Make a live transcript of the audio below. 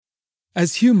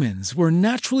As humans, we're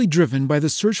naturally driven by the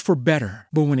search for better.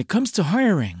 But when it comes to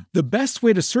hiring, the best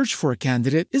way to search for a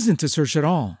candidate isn't to search at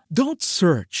all. Don't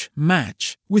search,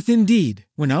 match with Indeed.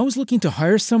 When I was looking to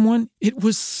hire someone, it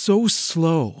was so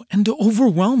slow and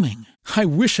overwhelming. I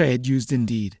wish I had used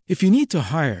Indeed. If you need to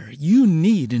hire, you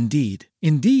need Indeed.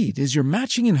 Indeed is your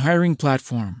matching and hiring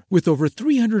platform with over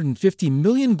 350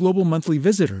 million global monthly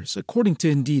visitors, according to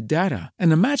Indeed data,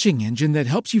 and a matching engine that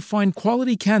helps you find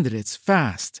quality candidates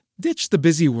fast. Ditch the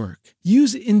busy work.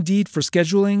 Use Indeed for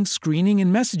scheduling, screening,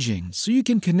 and messaging so you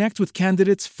can connect with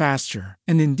candidates faster.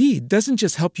 And Indeed doesn't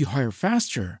just help you hire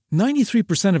faster.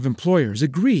 93% of employers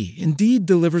agree Indeed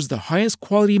delivers the highest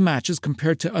quality matches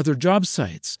compared to other job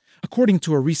sites, according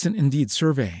to a recent Indeed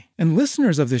survey. And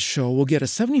listeners of this show will get a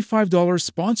 $75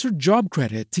 sponsored job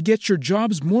credit to get your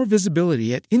jobs more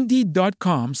visibility at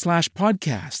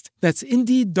Indeed.com/podcast. That's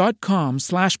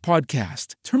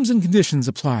Indeed.com/podcast. Terms and conditions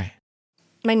apply.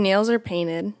 My nails are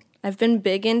painted. I've been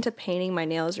big into painting my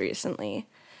nails recently.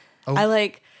 Oh.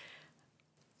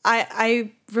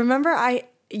 I remember I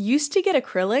used to get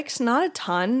acrylics, not a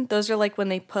ton. Those are like when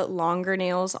they put longer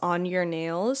nails on your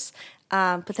nails.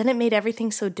 But then it made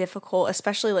everything so difficult,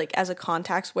 especially like as a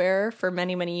contacts wearer for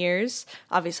many, many years.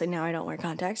 Obviously now I don't wear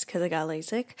contacts because I got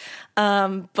LASIK.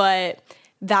 But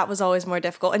that was always more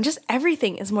difficult. And just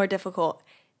everything is more difficult.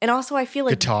 And also I feel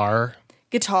like... Guitar,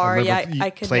 yeah. I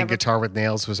could playing guitar with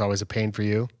nails was always a pain for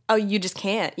you. Oh, you just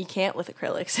can't. You can't with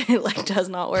acrylics. It like does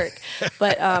not work.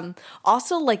 But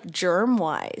also like germ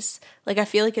wise, like I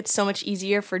feel like it's so much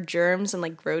easier for germs and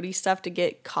like grody stuff to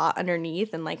get caught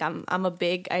underneath. And like I'm a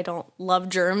big I don't love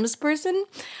germs person,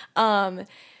 and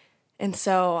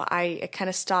so I kind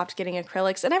of stopped getting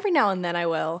acrylics. And every now and then I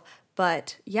will.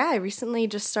 But yeah, I recently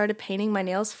just started painting my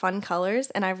nails fun colors,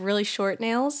 and I have really short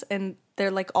nails, and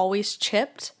they're like always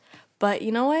chipped. But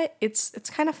you know what? It's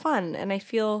kind of fun, and I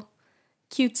feel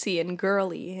cutesy and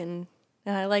girly, and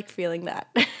I like feeling that.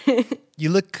 You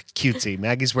look cutesy.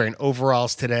 Maggie's wearing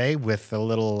overalls today with a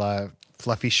little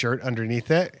fluffy shirt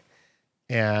underneath it,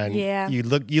 and yeah. you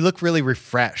look really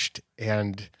refreshed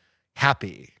and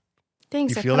happy.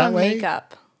 Thanks. You feel I put that on way?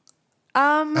 makeup.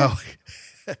 Oh,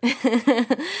 I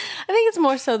think it's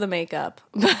more so the makeup,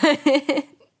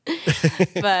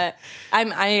 but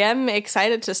I am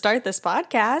excited to start this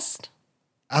podcast.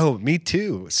 Oh, me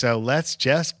too. So let's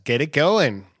just get it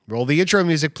going. Roll the intro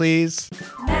music, please.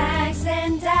 Mags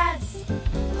and Dads,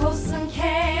 wholesome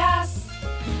chaos.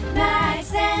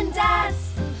 Mags and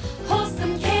Dads,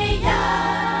 wholesome chaos.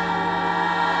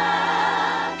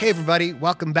 Hey, everybody.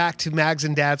 Welcome back to Mags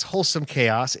and Dad's Wholesome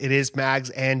Chaos. It is Mags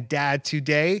and Dad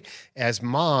today, as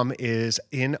Mom is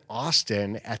in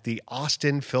Austin at the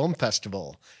Austin Film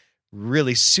Festival.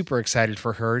 Really super excited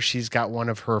for her. She's got one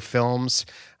of her films,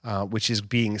 which is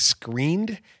being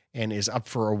screened and is up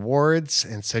for awards.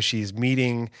 And so she's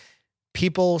meeting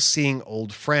people, seeing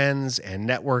old friends, and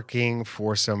networking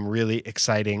for some really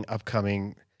exciting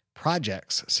upcoming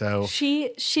projects. So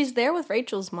she's there with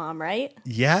Rachel's mom, right?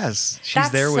 Yes, she's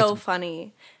That's there with. so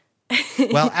funny.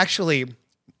 Well, actually,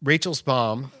 Rachel's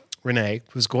mom, Renee,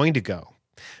 was going to go,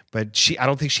 but I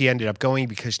don't think she ended up going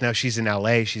because now she's in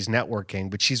LA. She's networking,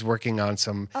 but she's working on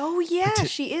some. Oh yeah,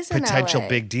 she is in potential LA.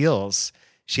 Big deals.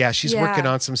 She's working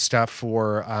on some stuff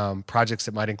for projects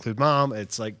that might include Mom.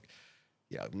 It's like,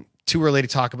 too early to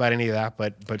talk about any of that,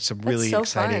 but some really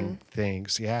exciting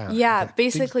things. Yeah. Yeah.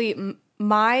 Basically,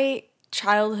 my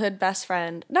childhood best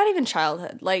friend, not even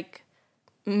childhood, like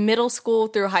middle school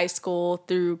through high school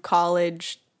through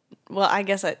college. Well, I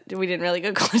guess we didn't really go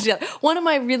to college together. One of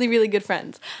my really, really good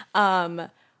friends.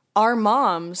 Our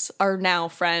moms are now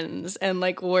friends and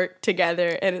like work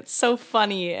together, and it's so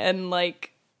funny and like.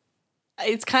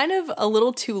 It's kind of a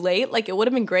little too late. Like, it would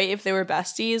have been great if they were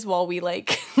besties while we,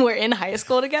 like, were in high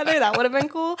school together. That would have been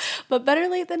cool. But better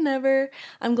late than never.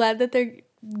 I'm glad that they're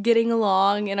getting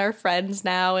along and are friends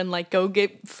now and, like, go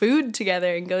get food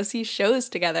together and go see shows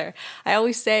together. I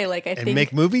always say, like, I think... And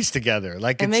make movies together.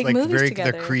 Like, it's, like,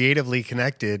 together. They're creatively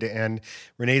connected. And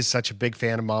Renee's such a big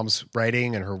fan of Mom's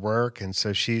writing and her work. And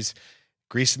so she's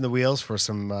greasing the wheels for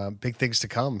some big things to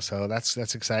come. So that's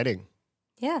exciting.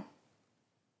 Yeah.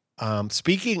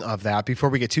 Speaking of that, before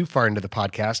we get too far into the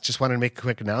podcast, just wanted to make a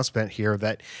quick announcement here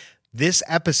that this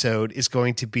episode is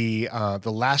going to be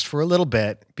the last for a little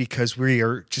bit because we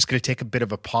are just going to take a bit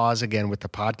of a pause again with the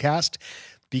podcast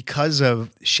because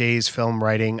of Shay's film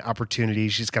writing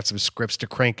opportunities. She's got some scripts to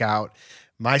crank out.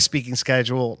 My speaking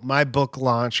schedule, my book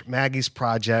launch, Maggie's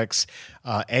projects.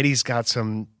 Eddie's got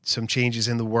some changes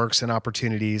in the works and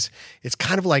opportunities. It's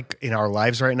kind of like in our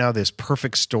lives right now, this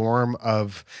perfect storm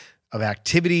of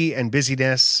activity and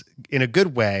busyness in a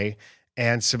good way.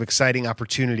 and some exciting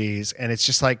opportunities. And it's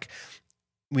just like,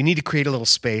 we need to create a little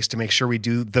space to make sure we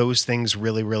do those things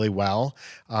really, really well.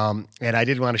 And I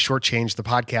didn't want to shortchange the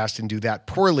podcast and do that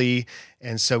poorly.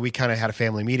 And so we kind of had a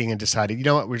family meeting and decided, you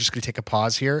know what, we're just going to take a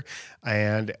pause here,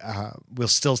 and we'll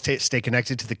still stay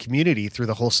connected to the community through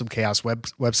the Wholesome Chaos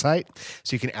website.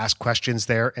 So you can ask questions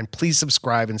there, and please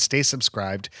subscribe and stay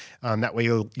subscribed. That way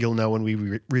you'll know when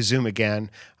we resume again.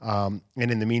 And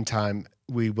in the meantime,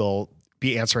 we will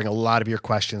be answering a lot of your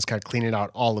questions, kind of cleaning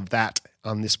out all of that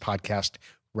on this podcast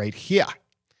right here.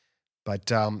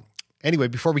 But anyway,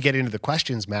 before we get into the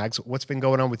questions, Mags, what's been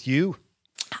going on with you?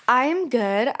 I'm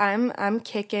good. I'm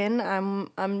kicking.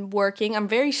 I'm working. I'm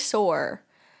very sore.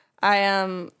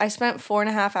 I spent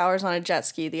 4.5 hours on a jet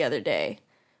ski the other day,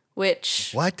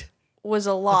 which What? was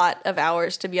a lot of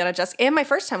hours to be on a jet ski. And my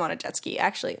first time on a jet ski,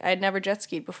 actually. I had never jet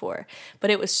skied before, but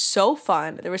it was so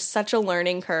fun. There was such a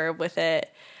learning curve with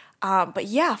it. But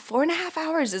yeah, 4.5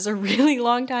 hours is a really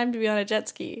long time to be on a jet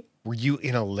ski. Were you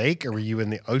in a lake or were you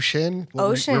in the ocean?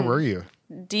 Ocean. Where were you?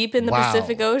 Deep in the Wow.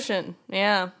 Pacific Ocean.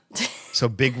 Yeah. So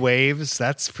big waves.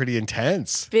 That's pretty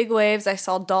intense. Big waves. I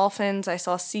saw dolphins. I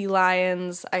saw sea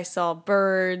lions. I saw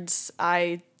birds.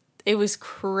 It was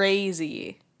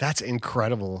crazy. That's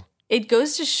incredible. It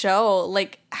goes to show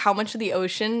like how much of the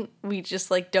ocean we just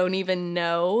like don't even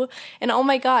know. And oh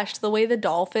my gosh, the way the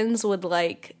dolphins would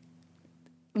like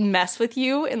mess with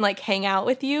you and like hang out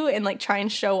with you and like try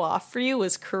and show off for you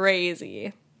was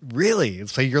crazy. Really?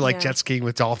 So you're like Yeah. jet skiing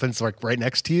with dolphins like right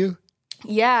next to you?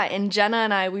 Yeah, and Jenna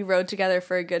and I, we rode together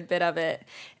for a good bit of it.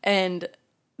 And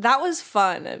that was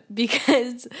fun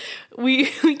because we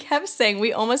kept saying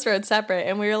we almost rode separate,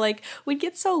 and we were like, we'd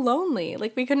get so lonely.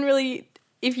 Like we couldn't really,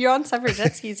 if you're on separate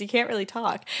jet skis, you can't really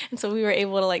talk. And so we were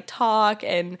able to like talk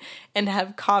and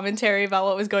have commentary about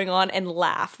what was going on and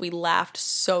laugh. We laughed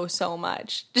so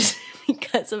much just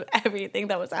because of everything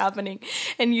that was happening.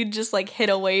 And you'd just like hit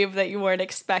a wave that you weren't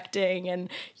expecting, and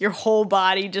your whole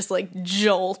body just like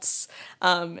jolts.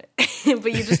 But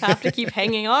you just have to keep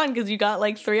hanging on because you got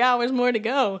like 3 hours more to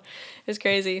go. It's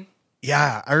crazy.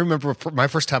 Yeah. I remember my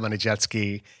first time on a jet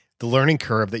ski, the learning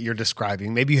curve that you're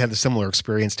describing, maybe you had a similar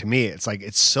experience to me. It's like,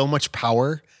 it's so much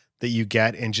power that you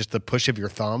get in just the push of your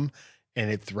thumb,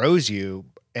 and it throws you.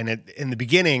 And in the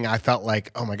beginning, I felt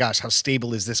like, oh my gosh, how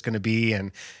stable is this going to be?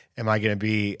 And am I going to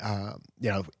be,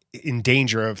 in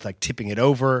danger of like tipping it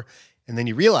over? And then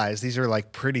you realize these are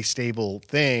like pretty stable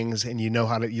things, and you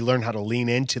learn how to lean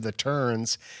into the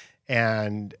turns.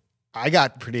 And I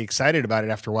got pretty excited about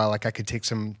it after a while. Like I could take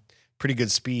some pretty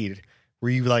good speed. Were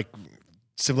you like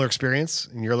similar experience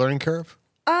in your learning curve?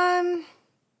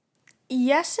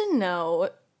 Yes and no.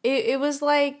 It was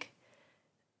like,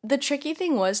 the tricky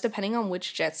thing was, depending on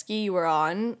which jet ski you were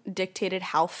on, dictated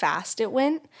how fast it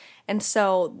went. And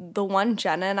so the one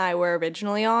Jenna and I were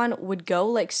originally on would go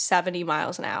like 70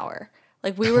 miles an hour.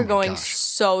 Like we were going gosh.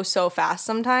 so fast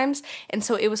sometimes. And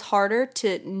so it was harder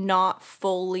to not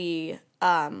fully,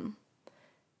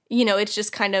 it's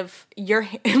just kind of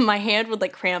my hand would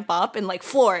like cramp up and like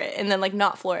floor it and then like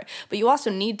not floor it. But you also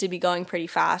need to be going pretty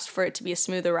fast for it to be a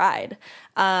smoother ride.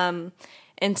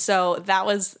 And so that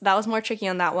was more tricky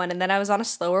on that one. And then I was on a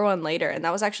slower one later, and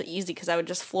that was actually easy because I would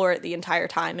just floor it the entire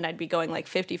time, and I'd be going like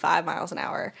 55 miles an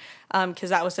hour because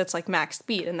that's like max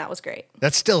speed, and that was great.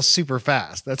 That's still super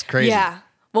fast. That's crazy. Yeah.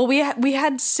 Well, we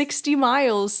had 60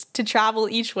 miles to travel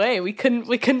each way. We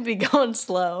couldn't be going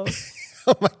slow.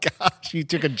 Oh my gosh, you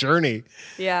took a journey.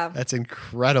 Yeah. That's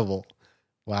incredible.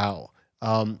 Wow.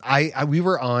 We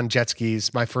were on jet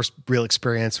skis. My first real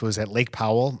experience was at Lake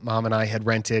Powell. Mom and I had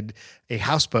rented a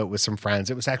houseboat with some friends.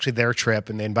 It was actually their trip,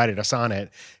 and they invited us on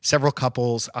it. Several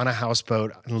couples on a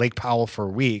houseboat in Lake Powell for a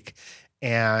week.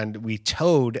 And we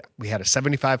had a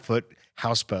 75-foot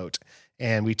houseboat,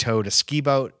 and we towed a ski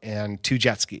boat and 2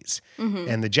 jet skis. Mm-hmm.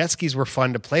 And the jet skis were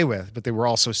fun to play with, but they were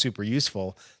also super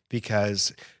useful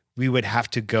because we would have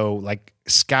to go like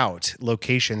scout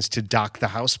locations to dock the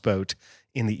houseboat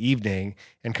in the evening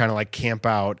and kind of like camp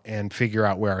out and figure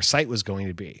out where our site was going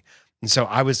to be. And so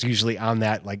I was usually on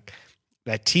that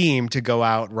team to go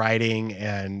out riding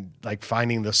and like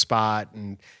finding the spot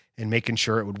and making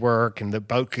sure it would work and the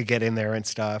boat could get in there and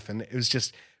stuff. And it was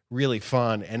just really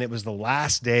fun. And it was the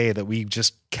last day that we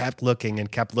just kept looking.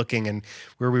 And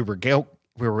where we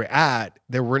were at,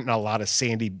 there weren't a lot of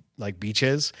sandy like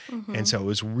beaches. Mm-hmm. And so it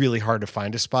was really hard to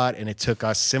find a spot. And it took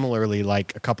us similarly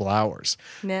like a couple hours,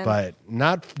 but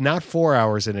not 4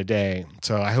 hours in a day.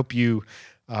 So I hope you,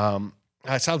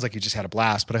 it sounds like you just had a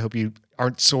blast, but I hope you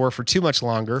aren't sore for too much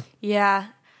longer. Yeah.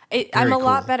 I'm a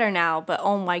lot cool. better now, but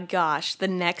oh my gosh, the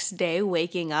next day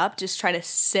waking up, just trying to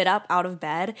sit up out of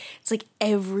bed, it's like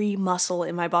every muscle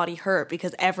in my body hurt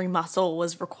because every muscle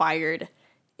was required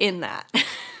in that.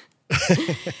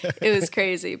 It was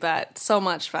crazy, but so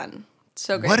much fun.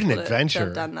 So What an grateful to adventure.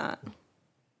 have done that.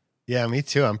 Yeah, me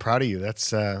too. I'm proud of you.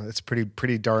 That's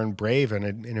pretty darn brave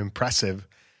and impressive.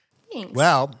 Thanks.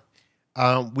 Well,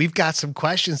 we've got some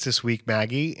questions this week,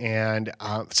 Maggie, and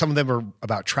some of them are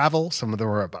about travel. Some of them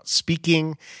are about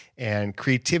speaking and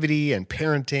creativity and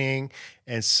parenting.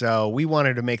 And so we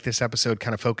wanted to make this episode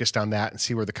kind of focused on that and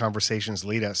see where the conversations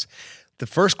lead us. The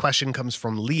first question comes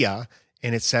from Leah,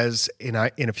 and it says, in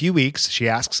a few weeks, she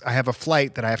asks, I have a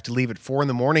flight that I have to leave at 4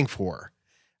 a.m. for.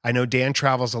 I know Dan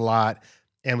travels a lot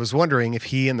and was wondering if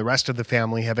he and the rest of the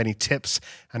family have any tips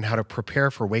on how to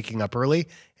prepare for waking up early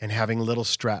and having little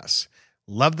stress.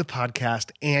 Love the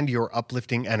podcast and your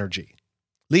uplifting energy.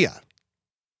 Leah,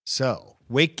 so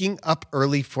waking up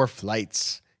early for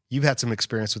flights. You've had some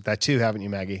experience with that too, haven't you,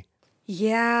 Maggie?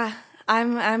 Yeah,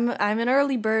 I'm an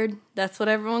early bird. That's what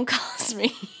everyone calls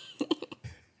me.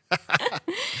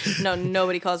 No,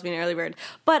 nobody calls me an early bird.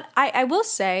 But I will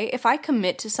say, if I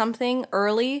commit to something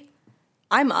early,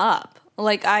 I'm up.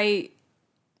 Like, I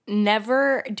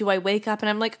never do I wake up and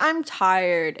I'm like, I'm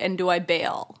tired, and do I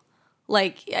bail?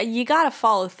 Like, you got to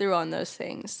follow through on those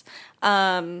things.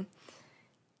 For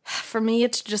me,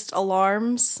 it's just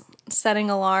alarms, setting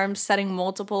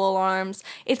multiple alarms.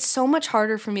 It's so much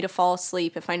harder for me to fall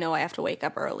asleep if I know I have to wake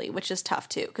up early, which is tough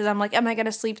too. Because I'm like, am I going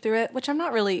to sleep through it? Which I'm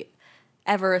not really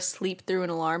ever a sleep through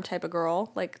an alarm type of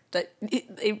girl. Like,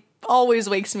 it always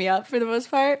wakes me up for the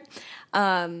most part.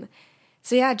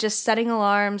 So yeah, just setting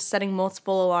alarms, setting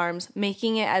multiple alarms,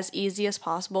 making it as easy as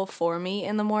possible for me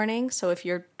in the morning. So if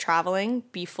you're traveling,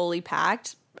 be fully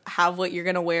packed, have what you're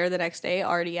going to wear the next day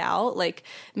already out. Like,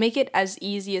 make it as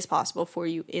easy as possible for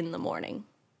you in the morning.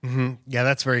 Mm-hmm. Yeah,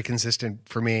 that's very consistent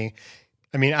for me.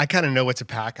 I mean, I kind of know what to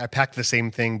pack. I pack the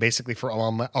same thing basically for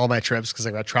all my trips because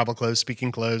I got travel clothes,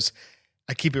 speaking clothes.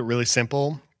 I keep it really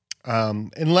simple,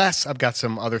 unless I've got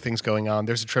some other things going on.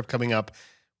 There's a trip coming up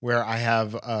where I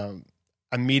have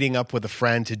I'm meeting up with a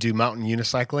friend to do mountain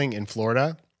unicycling in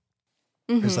Florida.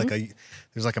 Mm-hmm.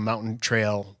 There's like a mountain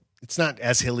trail. It's not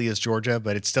as hilly as Georgia,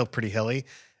 but it's still pretty hilly,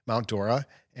 Mount Dora.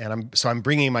 And I'm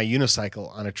bringing my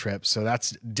unicycle on a trip. So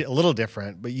that's a little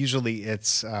different, but usually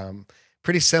it's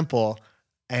pretty simple.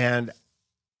 And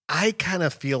I kind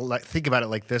of think about it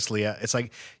like this, Leah. It's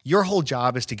like your whole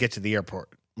job is to get to the airport,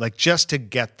 like just to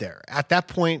get there. At that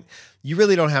point, you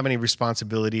really don't have any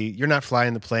responsibility. You're not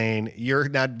flying the plane. You're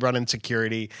not running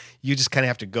security. You just kind of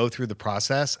have to go through the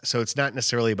process. So it's not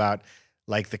necessarily about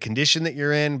like the condition that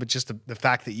you're in, but just the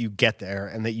fact that you get there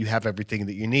and that you have everything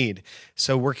that you need.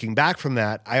 So working back from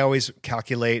that, I always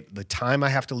calculate the time I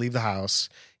have to leave the house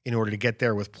in order to get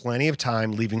there with plenty of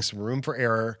time, leaving some room for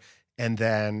error. And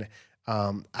then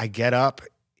I get up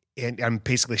and I'm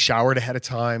basically showered ahead of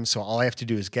time. So all I have to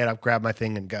do is get up, grab my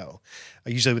thing and go,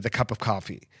 usually with a cup of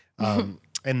coffee. And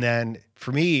then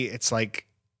for me, it's like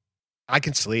I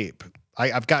can sleep.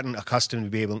 I've gotten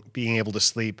accustomed to being able to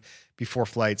sleep before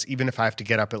flights, even if I have to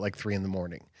get up at like 3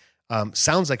 a.m.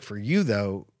 Sounds like for you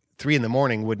though, 3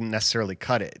 a.m. wouldn't necessarily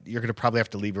cut it. You're going to probably have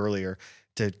to leave earlier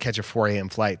to catch a 4 a.m.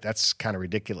 flight. That's kind of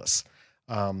ridiculous.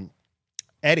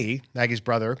 Eddie, Maggie's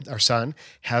brother, our son,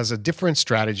 has a different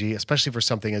strategy, especially for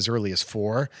something as early as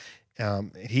 4.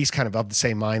 He's kind of the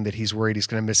same mind that he's worried he's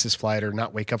going to miss his flight or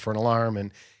not wake up for an alarm.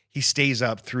 And he stays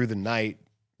up through the night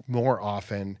more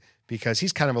often because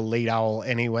he's kind of a late owl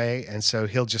anyway. And so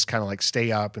he'll just kind of like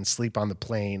stay up and sleep on the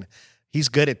plane. He's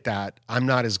good at that. I'm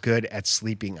not as good at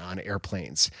sleeping on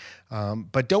airplanes.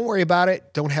 But don't worry about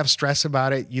it. Don't have stress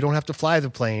about it. You don't have to fly the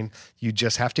plane. You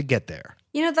just have to get there.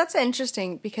 You know, that's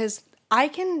interesting because I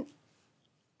can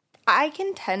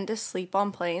tend to sleep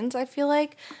on planes, I feel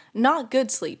like. Not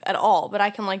good sleep at all, but I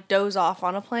can like doze off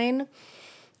on a plane.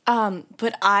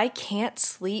 But I can't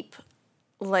sleep.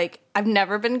 Like, I've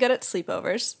never been good at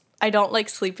sleepovers. I don't like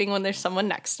sleeping when there's someone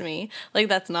next to me. Like,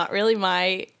 that's not really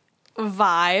my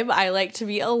vibe. I like to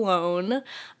be alone.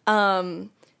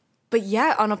 But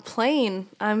yeah, on a plane,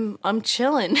 I'm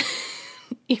chilling.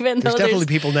 Even there's though definitely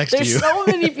people next to you. There's so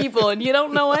many people and you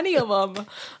don't know any of them.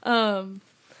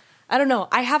 I don't know.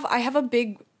 I have a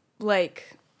big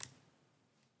like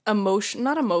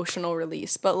not emotional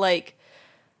release, but like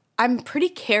I'm pretty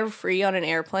carefree on an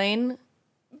airplane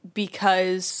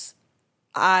because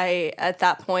at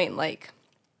that point, like,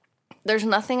 there's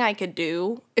nothing I could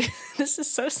do. This is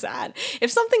so sad.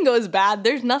 If something goes bad,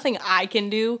 there's nothing I can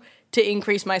do to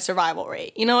increase my survival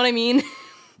rate. You know what I mean?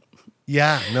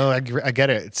 Yeah, no, I get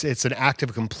it. It's an act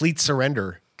of complete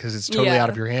surrender because it's totally Yeah. out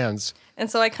of your hands. And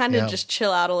so I kind of Yeah. just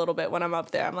chill out a little bit when I'm up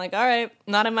there. I'm like, all right,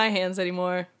 not in my hands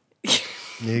anymore.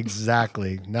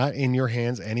 Exactly. Not in your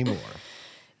hands anymore.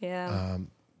 Yeah.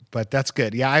 But that's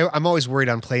good. Yeah, I'm always worried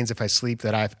on planes if I sleep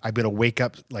that I'm going to wake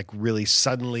up like really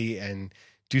suddenly and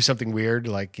do something weird,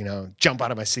 like, jump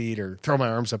out of my seat or throw my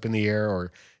arms up in the air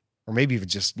or maybe even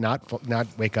just not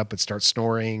wake up and start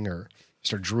snoring or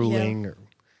start drooling or,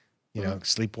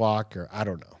 sleepwalk or I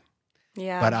don't know.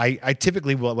 Yeah. But I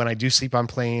typically will, when I do sleep on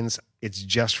planes, it's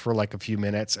just for like a few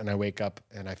minutes and I wake up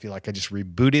and I feel like I just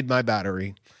rebooted my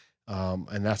battery.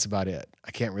 And that's about it.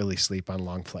 I can't really sleep on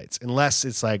long flights unless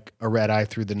it's like a red eye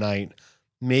through the night.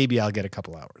 Maybe I'll get a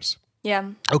couple hours.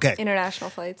 Yeah. Okay. International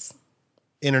flights.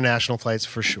 International flights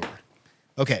for sure.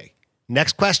 Okay.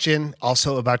 Next question,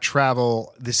 also about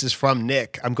travel. This is from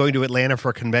Nick. I'm going to Atlanta for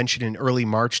a convention in early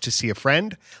March to see a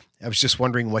friend. I was just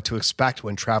wondering what to expect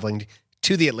when traveling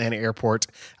to the Atlanta airport.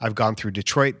 I've gone through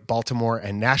Detroit, Baltimore,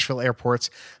 and Nashville airports,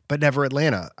 but never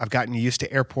Atlanta. I've gotten used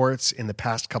to airports in the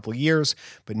past couple years,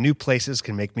 but new places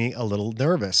can make me a little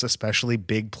nervous, especially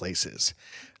big places.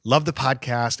 Love the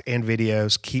podcast and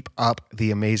videos. Keep up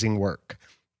the amazing work.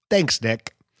 Thanks,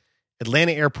 Nick.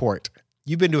 Atlanta Airport.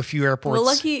 You've been to a few airports. Well,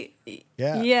 lucky.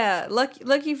 Yeah. Yeah.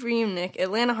 Lucky for you, Nick.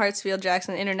 Atlanta Hartsfield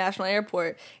Jackson International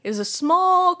Airport is a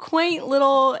small, quaint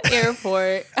little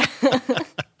airport.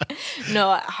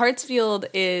 No, Hartsfield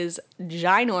is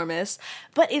ginormous,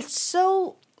 but it's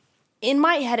so, in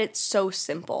my head, it's so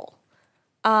simple.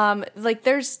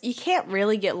 You can't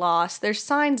really get lost. There's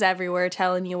signs everywhere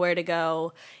telling you where to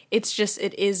go. It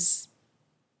is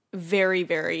very,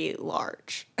 very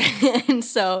large. And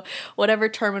so whatever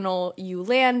terminal you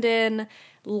land in,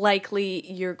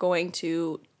 likely you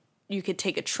could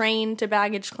take a train to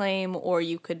baggage claim, or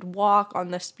you could walk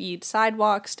on the speed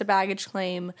sidewalks to baggage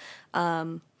claim.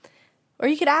 Or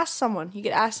you could ask someone. You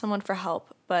could ask someone for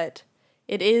help. But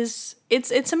it's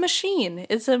a machine.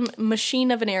 It's a machine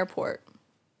of an airport.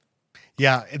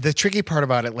 Yeah, the tricky part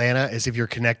about Atlanta is if you're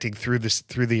connecting through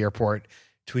the airport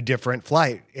to a different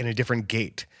flight in a different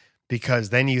gate,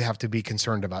 because then you have to be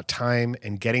concerned about time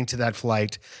and getting to that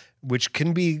flight, which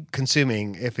can be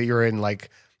consuming if you're in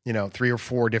 3 or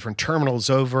 4 different terminals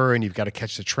over and you've got to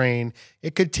catch the train.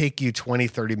 It could take you 20,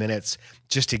 30 minutes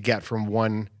just to get from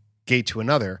one gate to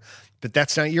another. But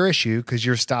that's not your issue because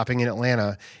you're stopping in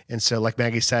Atlanta. And so like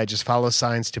Maggie said, just follow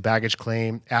signs to baggage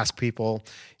claim, ask people.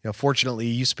 Fortunately,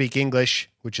 you speak English,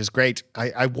 which is great.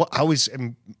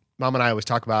 Mom and I always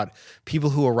talk about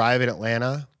people who arrive in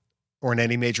Atlanta or in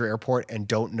any major airport and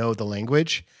don't know the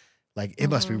language. Like it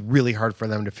must be really hard for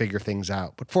them to figure things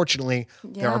out. But fortunately,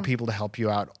 there are people to help you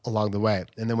out along the way.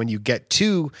 And then when you get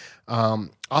to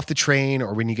off the train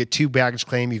or when you get to baggage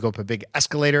claim, you go up a big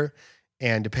escalator.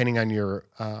 And depending on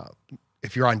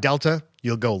if you're on Delta,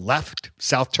 you'll go left,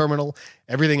 South Terminal.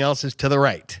 Everything else is to the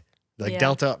right.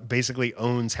 Delta basically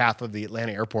owns half of the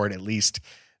Atlanta airport, at least,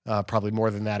 probably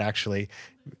more than that, actually.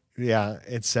 Yeah.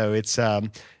 It's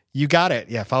you got it.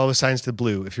 Yeah. Follow the signs to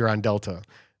blue if you're on Delta.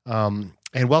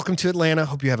 And welcome to Atlanta.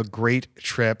 Hope you have a great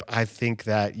trip. I think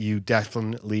that you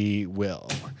definitely will.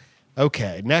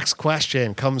 Okay. Next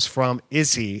question comes from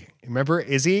Izzy. Remember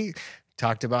Izzy?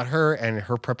 Talked about her and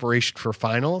her preparation for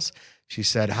finals. She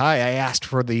said, "Hi, I asked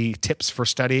for the tips for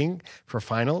studying for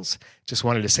finals. Just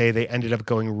wanted to say they ended up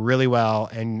going really well,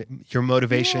 and your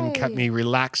motivation kept me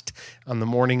relaxed on the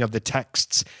morning of the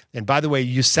texts. And by the way,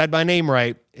 you said my name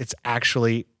right. It's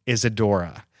actually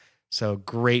Isadora. So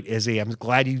great, Izzy. I'm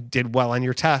glad you did well on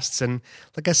your tests. And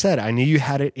like I said, I knew you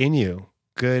had it in you.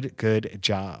 Good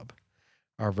job.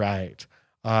 All right.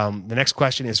 The next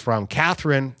question is from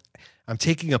Catherine. I'm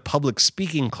taking a public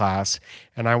speaking class,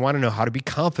 and I want to know how to be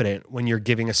confident when you're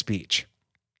giving a speech.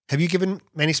 Have you given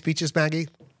many speeches, Maggie?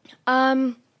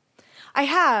 I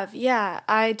have, yeah.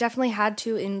 I definitely had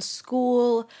to in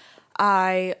school.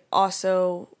 I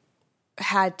also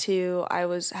had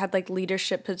like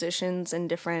leadership positions in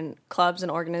different clubs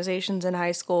and organizations in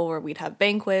high school where we'd have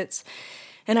banquets,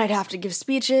 and I'd have to give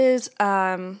speeches.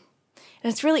 And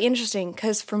it's really interesting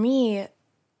because for me,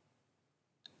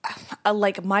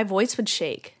 like my voice would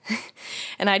shake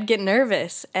and I'd get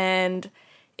nervous, and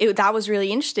that was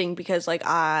really interesting because like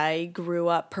I grew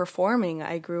up performing.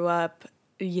 I grew up,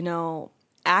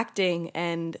 acting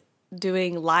and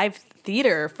doing live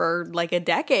theater for like a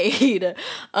decade.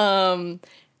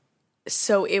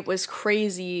 So it was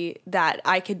crazy that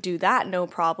I could do that no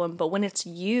problem, but when it's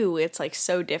you, it's like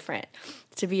so different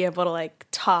to be able to like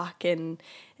talk and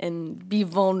be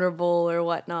vulnerable or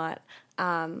whatnot.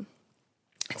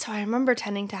 So I remember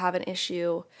tending to have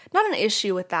not an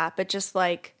issue with that, but just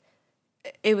like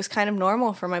it was kind of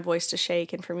normal for my voice to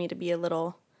shake and for me to be a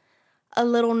little a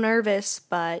little nervous,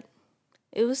 but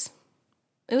it was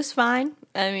fine.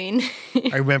 I mean,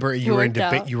 I remember you were in worked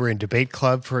out. debate. You were in debate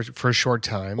club for a short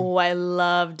time. oh, I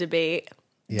love debate.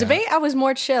 Yeah. Debate, I was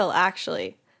more chill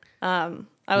actually. I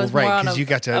was more on you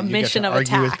got to a mission of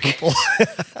argue attack. with people.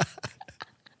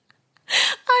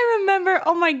 I remember,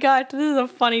 oh my God, this is a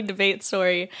funny debate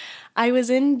story. I was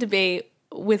in debate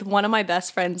with one of my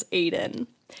best friends, Aiden,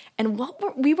 and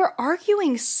we were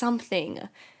arguing something.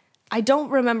 I don't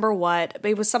remember what,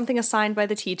 but it was something assigned by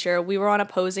the teacher. We were on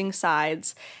opposing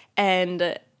sides,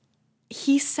 and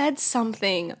he said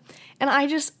something, and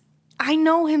I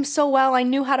know him so well. I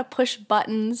knew how to push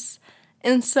buttons,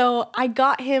 and so I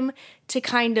got him to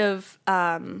kind of,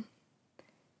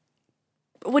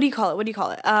 what do you call it?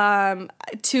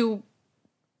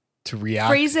 To react.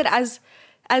 phrase it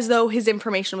as though his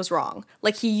information was wrong.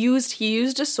 Like he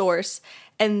used a source,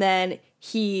 and then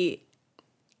he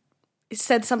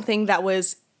said something that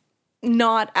was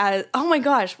not as, oh my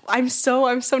gosh, I'm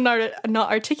so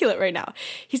not articulate right now.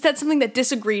 He said something that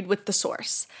disagreed with the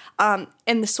source. And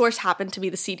the source happened to be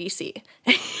the CDC.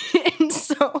 And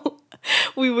so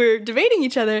we were debating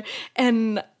each other,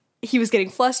 and he was getting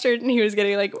flustered, and he was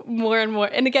getting like more and more.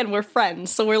 And again, we're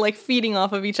friends, so we're like feeding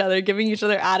off of each other, giving each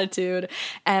other attitude.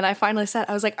 And I finally said,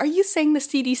 I was like, "Are you saying the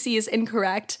CDC is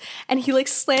incorrect?" And he like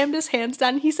slammed his hands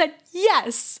down, and he said,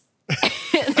 "Yes."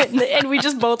 and we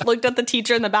just both looked at the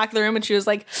teacher in the back of the room, and she was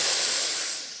like,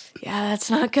 "Yeah, that's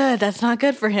not good. That's not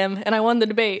good for him." And I won the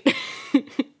debate.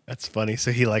 That's funny.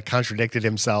 So he like contradicted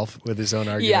himself with his own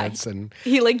arguments, and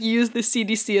he like used the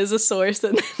CDC as a source,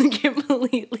 and then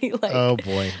completely like, oh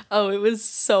boy, it was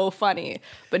so funny.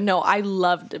 But no, I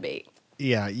love debate.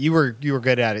 yeah, you were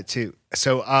good at it too.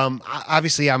 So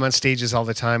obviously I'm on stages all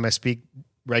the time. I speak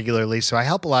regularly, so I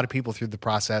help a lot of people through the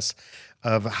process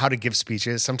of how to give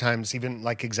speeches. Sometimes even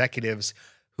like executives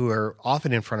who are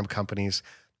often in front of companies,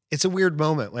 it's a weird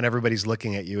moment when everybody's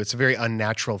looking at you. It's a very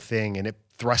unnatural thing, and it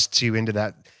thrusts you into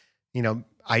that,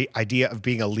 idea of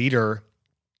being a leader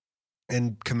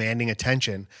and commanding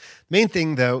attention. Main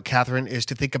thing though, Catherine, is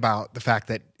to think about the fact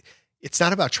that it's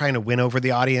not about trying to win over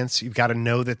the audience. You've got to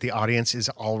know that the audience is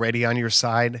already on your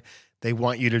side. They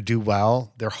want you to do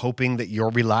well. They're hoping that you're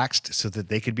relaxed so that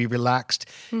they could be relaxed.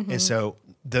 Mm-hmm. And so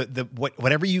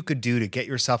whatever you could do to get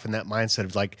yourself in that mindset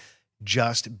of like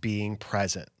just being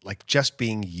present, like just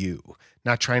being you,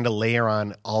 not trying to layer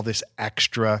on all this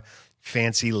extra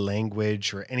fancy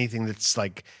language or anything that's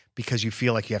like because you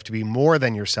feel like you have to be more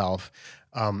than yourself.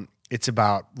 It's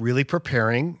about really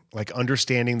preparing, like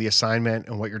understanding the assignment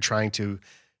and what you're trying to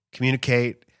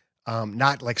communicate,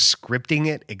 not like scripting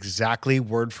it exactly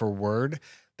word for word.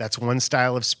 That's one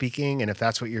style of speaking. And if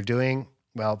that's what you're doing,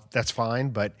 well, that's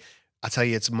fine. But I'll tell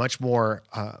you, it's much more,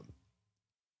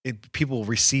 people will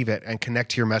receive it and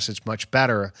connect to your message much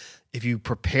better if you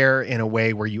prepare in a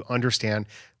way where you understand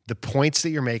the points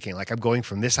that you're making. Like I'm going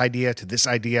from this idea to this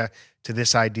idea to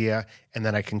this idea, and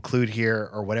then I conclude here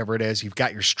or whatever it is. You've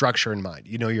got your structure in mind,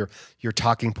 your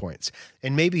talking points.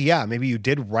 And maybe you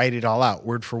did write it all out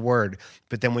word for word,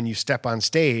 but then when you step on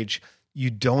stage, you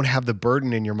don't have the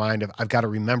burden in your mind of, I've got to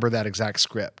remember that exact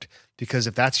script. Because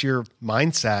if that's your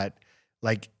mindset,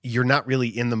 like you're not really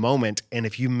in the moment. And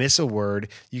if you miss a word,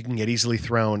 you can get easily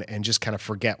thrown and just kind of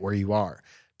forget where you are.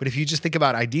 But if you just think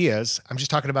about ideas, I'm just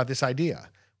talking about this idea.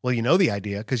 Well, you know the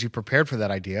idea because you prepared for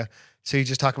that idea. So you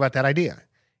just talk about that idea.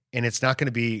 And it's not going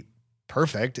to be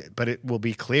perfect, but it will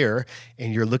be clear.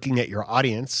 And you're looking at your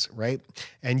audience, right?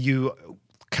 And you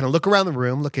kind of look around the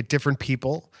room, look at different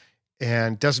people.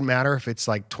 And it doesn't matter if it's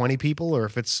like 20 people or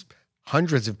if it's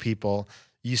hundreds of people,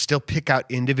 you still pick out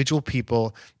individual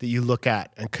people that you look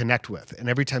at and connect with. And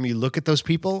every time you look at those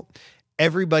people,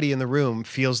 everybody in the room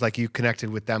feels like you connected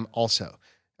with them also.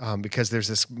 Because there's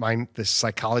this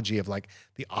psychology of like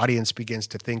the audience begins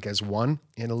to think as one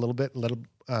in a little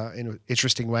in an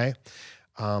interesting way.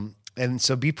 And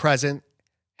so be present,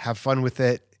 have fun with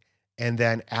it. And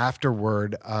then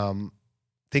afterward,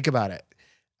 think about it.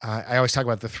 I always talk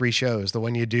about the 3 shows, the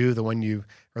one you do, the one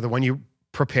you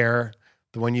prepare,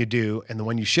 the one you do, and the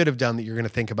one you should have done that you're going to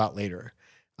think about later.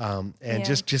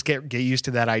 Just get used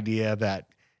to that idea that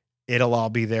it'll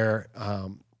all be there.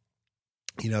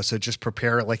 So just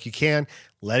prepare like you can,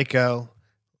 let it go,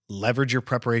 leverage your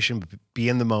preparation, be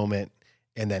in the moment.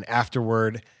 And then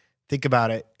afterward, think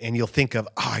about it and you'll think of,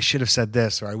 I should have said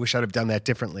this, or I wish I'd have done that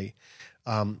differently.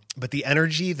 But the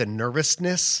energy, the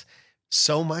nervousness,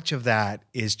 so much of that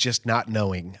is just not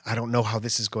knowing. I don't know how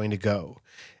this is going to go.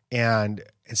 And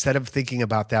instead of thinking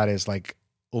about that as like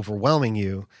overwhelming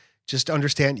you, just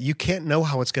understand you can't know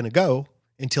how it's going to go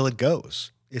until it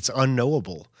goes. It's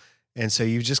unknowable. And so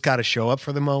you just got to show up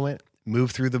for the moment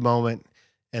move through the moment,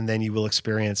 and then you will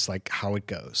experience like how it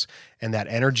goes. And that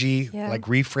energy, Yeah. like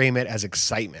reframe it as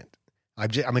excitement.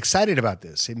 I'm excited about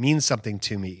this. It means something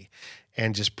to me,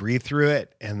 and just breathe through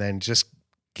it, and then just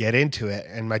get into it.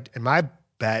 And my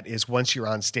bet is once you're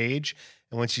on stage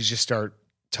and once you just start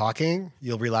talking,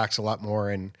 you'll relax a lot more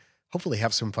and hopefully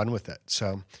have some fun with it.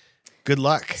 So good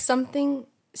luck. Something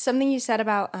you said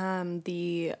about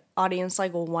the audience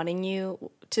like wanting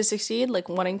you to succeed, like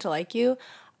wanting to like you,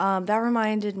 that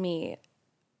reminded me.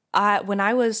 When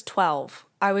I was 12,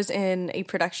 I was in a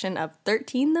production of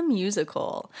 13 the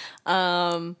Musical.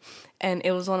 And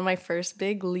it was one of my first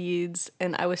big leads,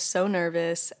 and I was so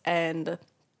nervous. And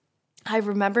I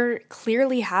remember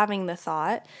clearly having the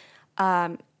thought,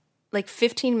 like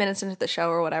 15 minutes into the show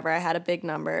or whatever, I had a big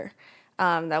number.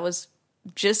 That was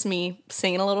just me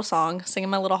singing a little song, singing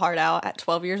my little heart out at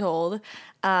 12 years old.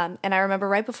 And I remember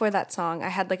right before that song, I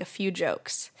had like a few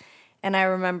jokes. And I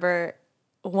remember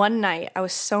one night I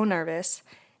was so nervous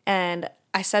and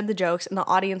I said the jokes and the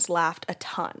audience laughed a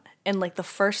ton. And like the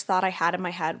first thought I had in my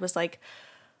head was like,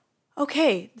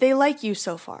 okay, they like you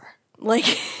so far.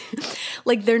 Like,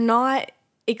 like they're not,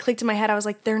 it clicked in my head. I was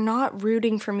like, they're not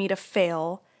rooting for me to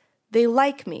fail. They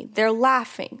like me. They're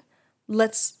laughing.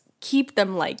 Let's keep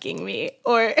them liking me,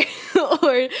 or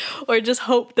just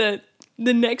hope that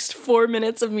the next 4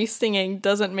 minutes of me singing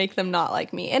doesn't make them not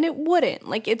like me. And it wouldn't.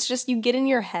 Like, it's just you get in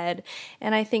your head.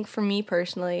 And I think for me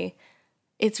personally,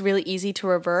 it's really easy to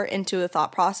revert into a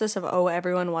thought process of, oh,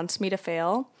 everyone wants me to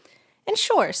fail. And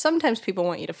sure, sometimes people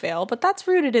want you to fail, but that's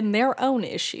rooted in their own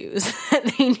issues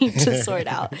that they need to sort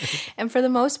out. And for the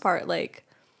most part, like,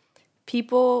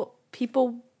 people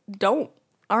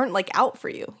aren't like out for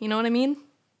you. You know what I mean?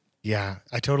 Yeah,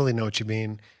 I totally know what you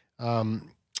mean. And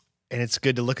it's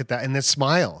good to look at that and then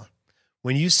smile.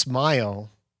 When you smile,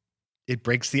 it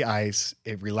breaks the ice.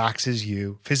 It relaxes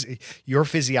you. Your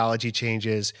physiology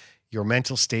changes. Your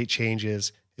mental state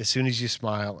changes as soon as you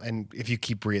smile. And if you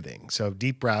keep breathing. So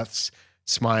deep breaths,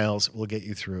 smiles will get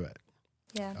you through it.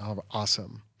 Yeah. Oh,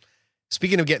 awesome.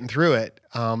 Speaking of getting through it,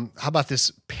 how about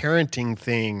this parenting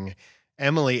thing?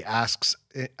 Emily asks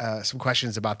some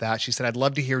questions about that. She said, I'd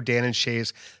love to hear Dan and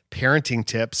Shay's parenting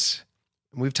tips.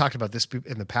 We've talked about this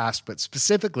in the past, but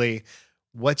specifically,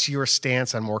 what's your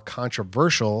stance on more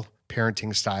controversial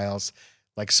parenting styles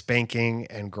like spanking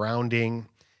and grounding?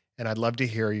 And I'd love to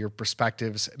hear your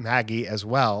perspectives, Maggie, as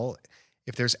well.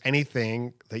 If there's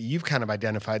anything that you've kind of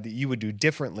identified that you would do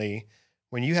differently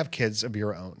when you have kids of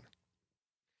your own.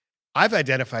 I've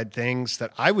identified things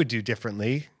that I would do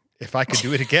differently if I could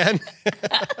do it again.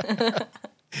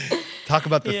 Talk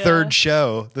about the third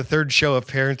show of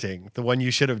parenting, the one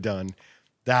you should have done.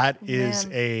 That is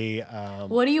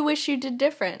what do you wish you did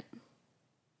different?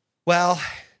 Well,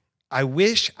 I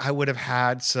wish I would have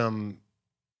had some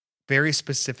very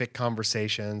specific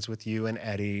conversations with you and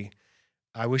Eddie.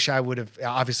 I wish I would have,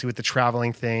 obviously with the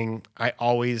traveling thing, I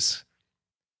always,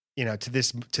 to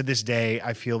this day,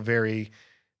 I feel very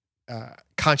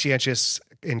conscientious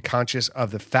and conscious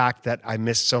of the fact that I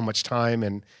missed so much time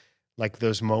and like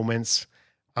those moments.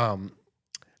 The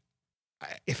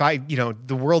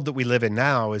world that we live in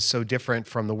now is so different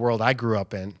from the world I grew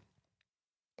up in.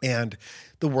 And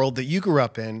the world that you grew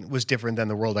up in was different than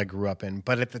the world I grew up in.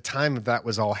 But at the time that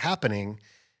was all happening,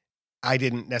 I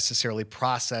didn't necessarily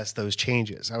process those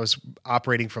changes. I was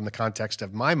operating from the context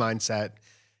of my mindset.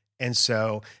 And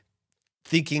so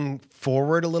thinking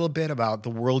forward a little bit about the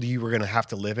world you were going to have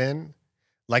to live in,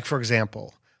 like, for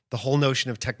example, the whole notion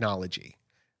of technology,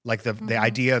 like the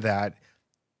idea that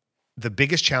the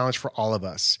biggest challenge for all of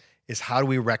us is how do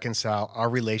we reconcile our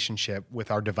relationship with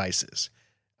our devices?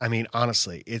 I mean,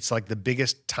 honestly, it's like the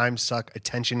biggest time suck,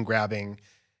 attention grabbing,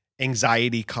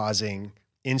 anxiety causing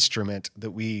instrument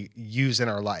that we use in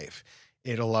our life.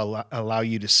 It'll allow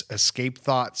you to escape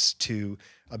thoughts, to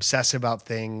obsess about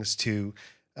things, to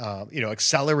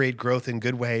accelerate growth in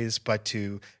good ways, but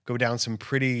to go down some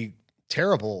pretty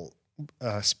terrible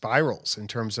spirals in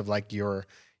terms of like your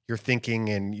thinking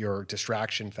and your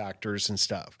distraction factors and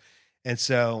stuff. And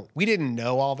so we didn't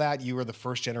know all that. You were the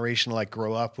first generation to like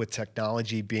grow up with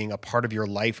technology being a part of your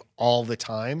life all the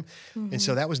time. Mm-hmm. And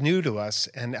so that was new to us.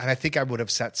 And I think I would have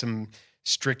set some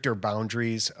stricter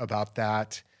boundaries about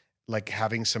that, like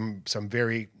having some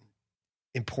very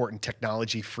important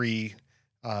technology-free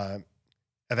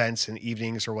events and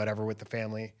evenings or whatever with the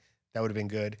family. That would have been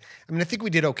good. I mean, I think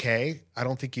we did okay. I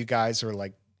don't think you guys are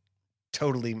like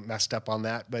totally messed up on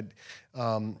that, but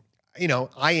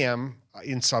I am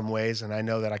in some ways, and I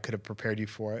know that I could have prepared you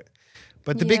for it.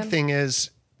 But the big thing is,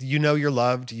 you're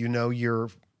loved, you're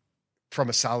from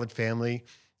a solid family.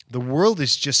 The world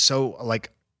is just so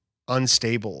like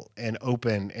unstable and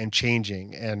open and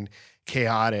changing and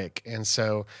chaotic. And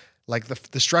so like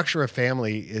the structure of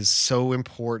family is so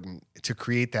important to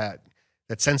create that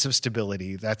sense of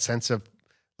stability, that sense of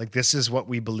like, this is what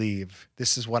we believe.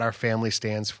 This is what our family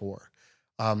stands for.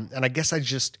 And I guess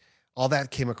all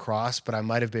that came across, but I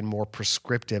might've been more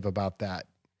prescriptive about that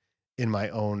in my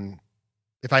own,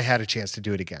 if I had a chance to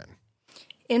do it again.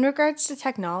 In regards to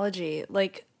technology,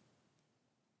 like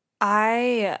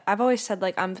I've always said,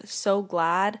 like, I'm so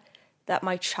glad that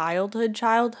my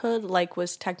childhood like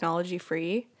was technology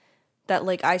free, that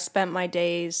like I spent my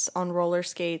days on roller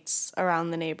skates around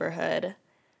the neighborhood.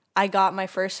 I got my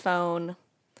first phone.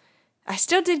 I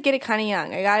still did get it kind of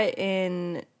young. I got it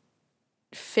in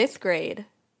 5th grade.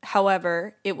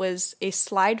 However, it was a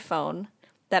slide phone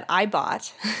that I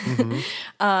bought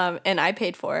and I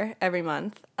paid for every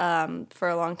month for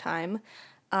a long time.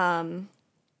 And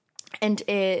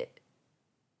it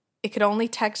could only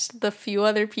text the few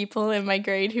other people in my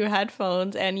grade who had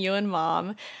phones and you and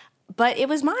mom, but it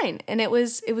was mine, and it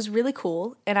was really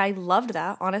cool, and I loved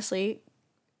that. Honestly,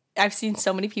 I've seen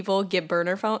so many people get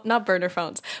not burner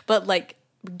phones, but like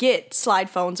get slide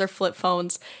phones or flip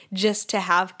phones just to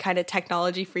have kind of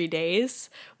technology free days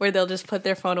where they'll just put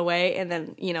their phone away, and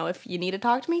then, you know, if you need to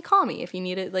talk to me, call me. If you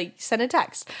need it, like, send a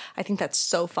text. I think that's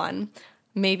so fun.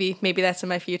 Maybe that's in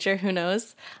my future. Who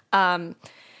knows?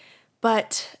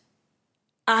 But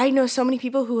I know so many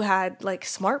people who had like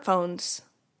smartphones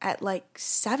at like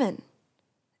 7.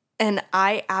 And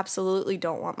I absolutely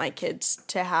don't want my kids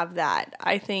to have that.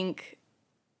 I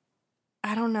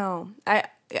don't know.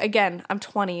 I'm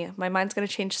 20. My mind's going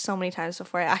to change so many times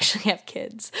before I actually have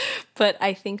kids. But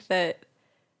I think that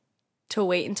to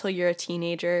wait until you're a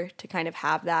teenager to kind of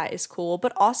have that is cool.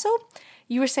 But also,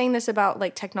 you were saying this about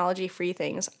like technology-free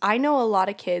things. I know a lot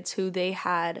of kids who they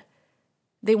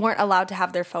weren't allowed to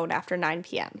have their phone after 9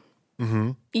 p.m.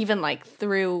 Mm-hmm. Even like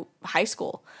through high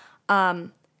school.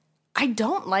 I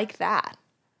don't like that.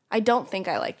 I don't think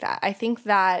I like that. I think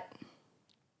that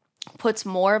puts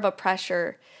more of a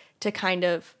pressure to kind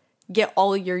of get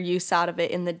all your use out of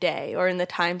it in the day or in the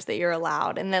times that you're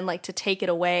allowed, and then like to take it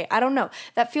away. I don't know.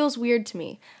 That feels weird to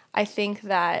me. I think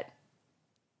that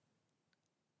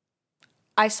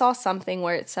I saw something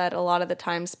where it said a lot of the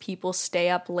times people stay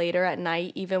up later at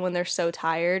night even when they're so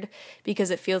tired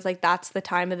because it feels like that's the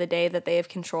time of the day that they have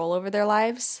control over their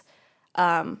lives.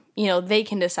 You know, they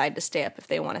can decide to stay up if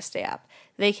they want to stay up.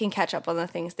 They can catch up on the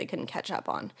things they couldn't catch up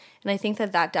on. And I think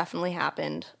that definitely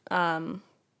happened now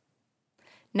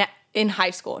in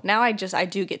high school. Now I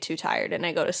do get too tired and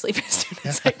I go to sleep as soon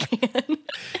as I can.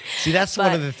 See, that's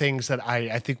one of the things that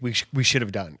I think we should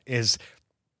have done is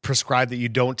prescribe that you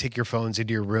don't take your phones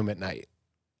into your room at night.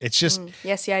 It's just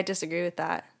I disagree with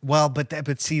that. Well,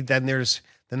 but see, then there's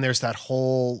that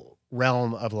whole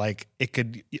realm of like it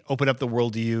could open up the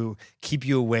world to you, keep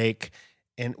you awake,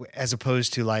 and as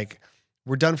opposed to like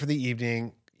we're done for the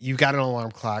evening, you got an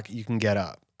alarm clock, you can get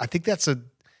up. I think that's a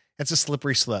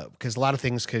slippery slope because a lot of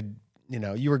things could, you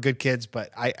know, you were good kids,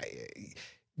 but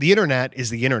the internet is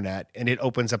the internet and it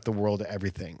opens up the world to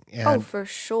everything. And, for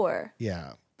sure.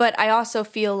 Yeah. But I also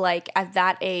feel like at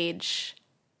that age,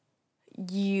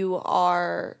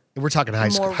 we're talking high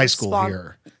school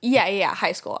here. Yeah,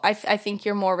 high school. I think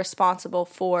you're more responsible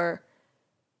for,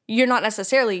 you're not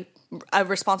necessarily a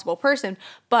responsible person,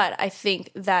 but I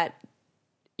think that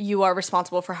you are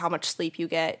responsible for how much sleep you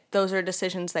get. Those are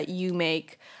decisions that you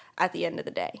make at the end of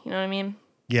the day. You know what I mean?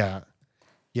 Yeah.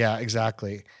 Yeah,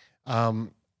 exactly.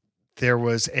 There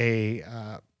was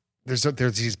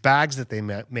there's these bags that they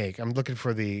make. I'm looking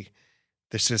for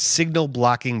there's a signal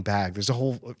blocking bag. There's a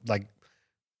whole, like,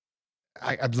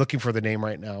 I'm looking for the name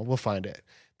right now. We'll find it.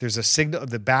 There's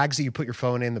the bags that you put your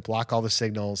phone in that block all the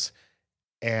signals.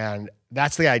 And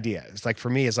that's the idea. It's like, for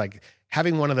me, it's like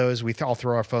having one of those, we all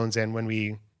throw our phones in when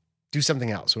we do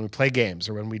something else, when we play games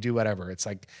or when we do whatever. It's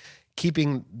like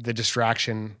keeping the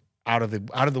distraction out of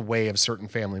the way of certain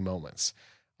family moments.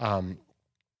 I'll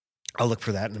look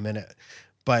for that in a minute.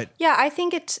 But yeah, I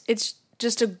think it's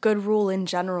just a good rule in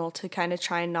general to kind of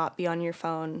try and not be on your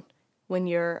phone when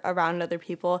you're around other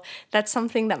people. That's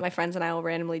something that my friends and I will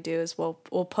randomly do is we'll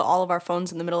put all of our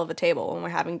phones in the middle of a table when we're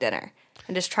having dinner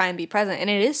and just try and be present. And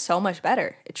it is so much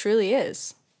better. It truly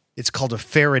is. It's called a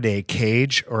Faraday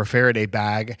cage or a Faraday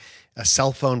bag, a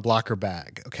cell phone blocker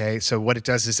bag. Okay. So what it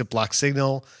does is it blocks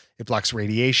signal, it blocks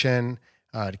radiation,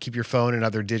 to keep your phone and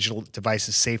other digital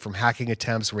devices safe from hacking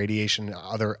attempts, radiation, and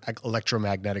other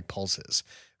electromagnetic pulses.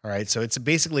 All right. So it's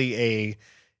basically a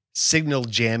signal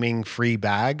jamming free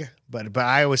bag, but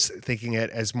I was thinking it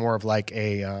as more of like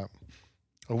a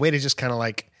way to just kind of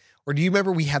like, or do you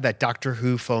remember we had that Doctor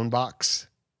Who phone box?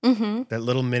 that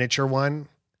little miniature one.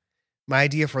 My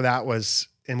idea for that was,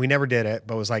 and we never did it,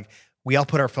 but was like, we all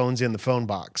put our phones in the phone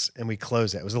box and we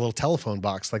close it. It was a little telephone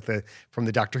box like from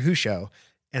the Doctor Who show.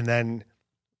 And then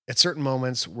at certain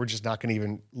moments, we're just not going to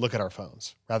even look at our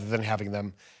phones rather than having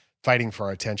them fighting for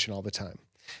our attention all the time.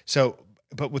 So,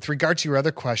 but with regard to your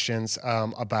other questions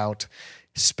about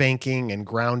spanking and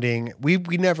grounding, we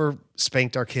never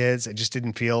spanked our kids. It just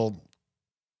didn't feel,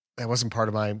 that wasn't part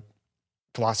of my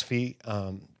philosophy,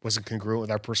 wasn't congruent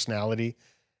with our personality.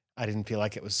 I didn't feel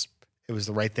like it was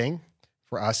the right thing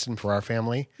for us and for our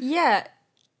family. Yeah.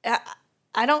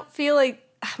 I don't feel like,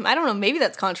 I don't know, maybe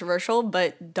that's controversial,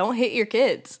 but don't hit your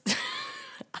kids.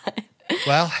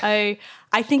 Well, I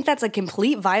think that's a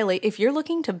complete violation. If you're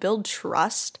looking to build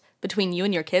trust between you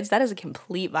and your kids, that is a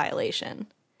complete violation.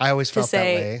 I always felt that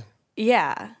way.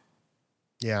 Yeah.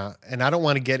 Yeah. And I don't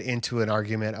want to get into an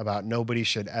argument about nobody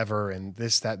should ever and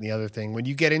this, that, and the other thing. When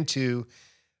you get into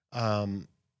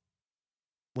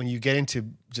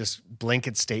just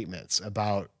blanket statements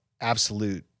about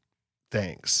absolute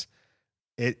things,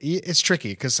 it's tricky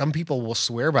because some people will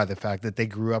swear by the fact that they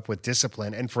grew up with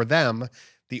discipline. And for them,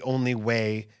 the only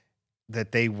way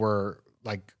that they were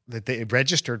like, that they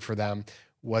registered for them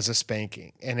was a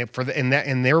spanking. And in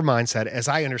their mindset, as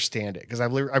I understand it, because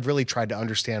I've really tried to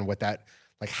understand what that,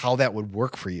 like how that would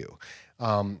work for you.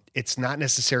 It's not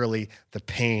necessarily the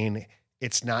pain.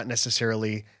 It's not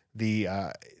necessarily the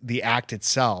act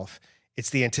itself. It's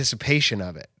the anticipation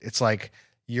of it. It's like,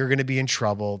 you're going to be in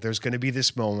trouble. There's going to be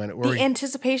this moment where the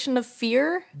anticipation of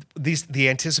fear, the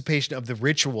anticipation of the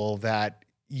ritual that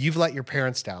you've let your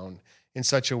parents down in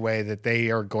such a way that they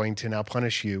are going to now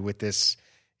punish you with this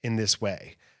in this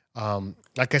way.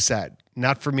 Like I said,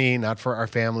 not for me, not for our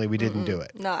family. We didn't do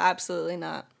it. No, absolutely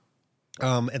not.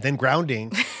 And then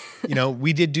grounding,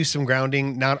 we did do some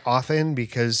grounding, not often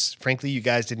because frankly, you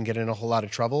guys didn't get in a whole lot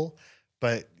of trouble,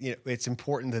 but it's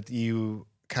important that you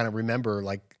kind of remember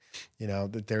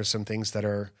that there's some things that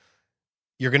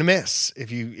you're going to miss.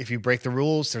 If you break the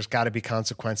rules, there's got to be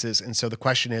consequences. And so the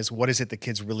question is, what is it the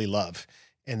kids really love?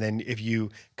 And then if you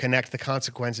connect the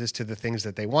consequences to the things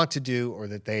that they want to do or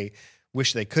that they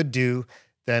wish they could do,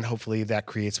 then hopefully that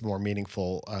creates more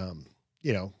meaningful,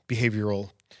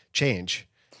 behavioral change.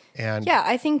 And yeah,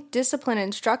 I think discipline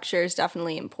and structure is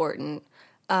definitely important.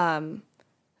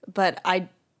 But I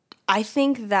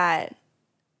think that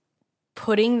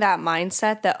putting that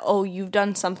mindset that, oh, you've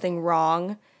done something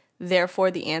wrong, therefore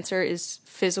the answer is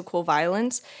physical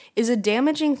violence, is a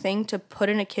damaging thing to put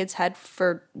in a kid's head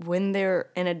for when they're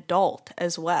an adult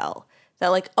as well. That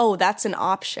like, oh, that's an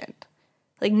option.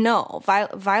 Like, no,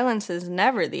 violence is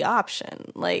never the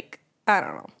option. Like, I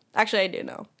don't know. Actually, I do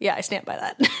know. Yeah, I stand by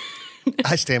that.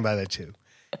 I stand by that too.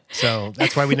 So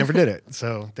that's why we never did it.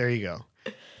 So there you go.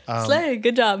 Slay,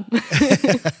 good job.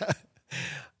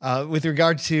 With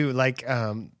regard to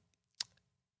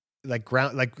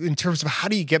in terms of how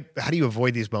do you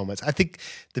avoid these moments? I think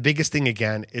the biggest thing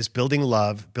again is building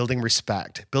love, building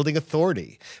respect, building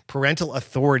authority. Parental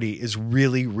authority is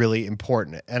really, really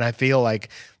important. And I feel like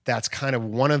that's kind of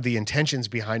one of the intentions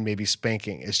behind maybe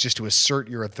spanking is just to assert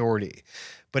your authority.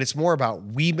 But it's more about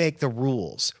we make the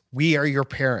rules. We are your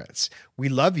parents. We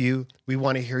love you. We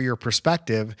want to hear your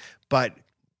perspective, but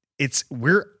it's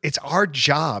our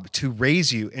job to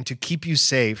raise you and to keep you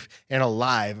safe and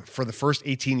alive for the first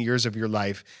 18 years of your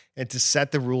life and to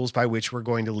set the rules by which we're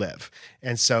going to live.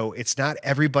 And so it's not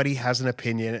everybody has an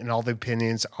opinion and all the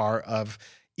opinions are of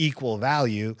equal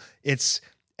value. It's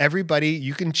everybody,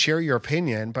 you can share your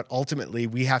opinion, but ultimately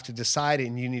we have to decide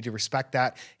and you need to respect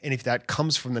that. And if that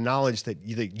comes from the knowledge that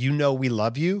we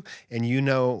love you and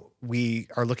we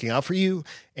are looking out for you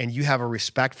and you have a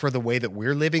respect for the way that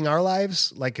we're living our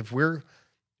lives, like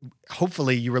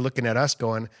hopefully you were looking at us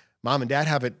going, Mom and Dad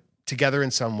have it together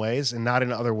in some ways and not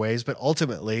in other ways, but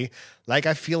ultimately,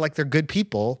 I feel like they're good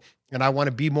people and I want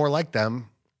to be more like them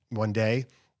one day.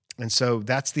 And so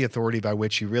that's the authority by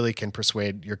which you really can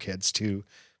persuade your kids to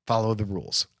follow the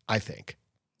rules, I think.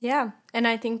 Yeah. And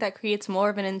I think that creates more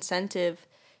of an incentive.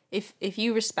 If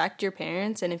you respect your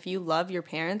parents and if you love your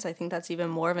parents, I think that's even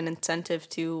more of an incentive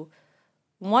to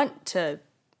want to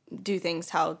do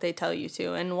things how they tell you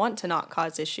to and want to not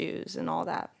cause issues and all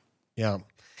that. Yeah.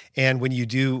 And when you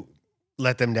do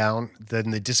let them down, then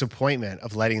the disappointment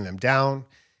of letting them down,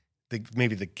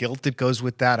 maybe the guilt that goes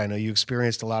with that. I know you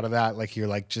experienced a lot of that. Like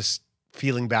you're just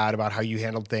feeling bad about how you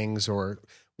handled things or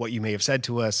what you may have said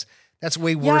to us. That's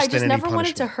way worse than any punishment. Yeah, I just never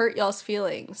wanted to hurt y'all's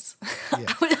feelings. Yeah.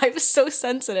 I was so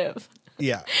sensitive.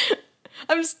 Yeah.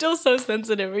 I'm still so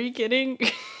sensitive. Are you kidding?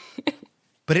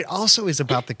 But it also is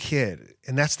about the kid.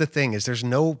 And that's the thing is there's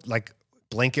no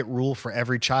blanket rule for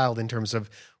every child in terms of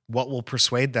what will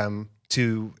persuade them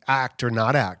to act or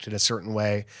not act in a certain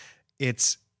way.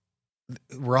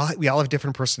 We all have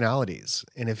different personalities.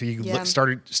 And if you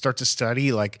start to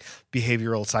study like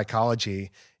behavioral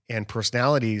psychology and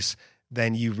personalities,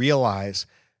 then you realize,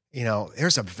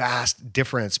 there's a vast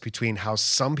difference between how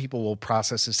some people will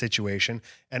process a situation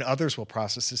and others will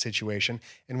process the situation.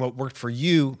 And what worked for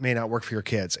you may not work for your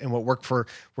kids. And what works for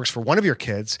one of your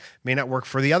kids may not work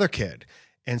for the other kid.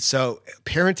 And so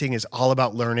parenting is all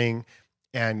about learning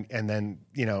and then,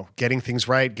 getting things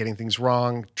right, getting things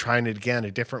wrong, trying it again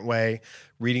a different way,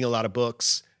 reading a lot of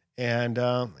books, and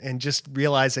just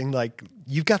realizing like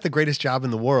you've got the greatest job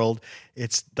in the world.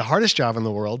 It's the hardest job in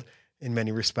the world in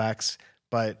many respects,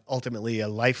 but ultimately a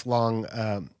lifelong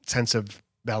sense of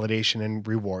validation and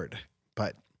reward.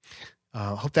 But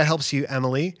hope that helps you,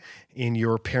 Emily, in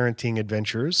your parenting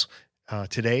adventures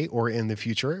today or in the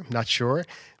future. Not sure,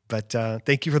 but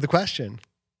thank you for the question.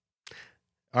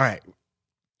 All right.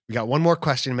 We got one more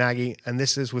question, Maggie, and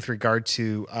this is with regard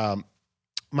to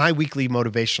my weekly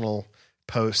motivational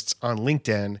posts on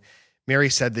LinkedIn. Mary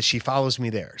said that she follows me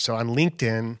there. So on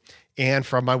LinkedIn and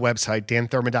from my website,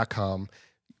 danthurman.com,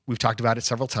 we've talked about it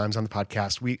several times on the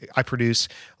podcast. I produce,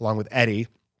 along with Eddie,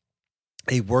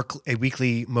 a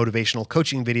weekly motivational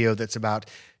coaching video that's about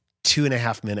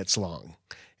 2.5 minutes long.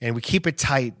 And we keep it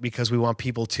tight because we want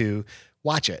people to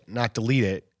watch it, not delete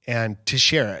it, and to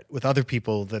share it with other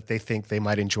people that they think they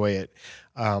might enjoy it.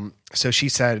 So she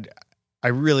said, I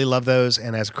really love those.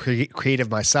 And as a creative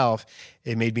myself,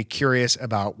 it made me curious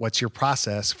about what's your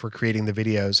process for creating the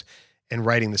videos and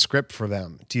writing the script for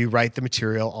them. Do you write the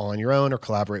material all on your own or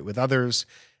collaborate with others?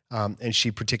 And she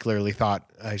particularly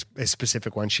thought a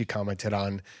specific one she commented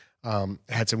on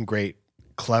had some great,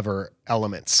 clever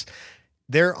elements.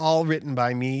 They're all written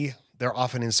by me. They're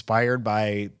often inspired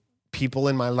by people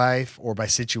in my life or by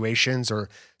situations, or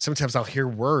sometimes I'll hear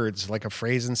words like a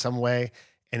phrase in some way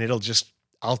and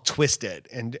I'll twist it.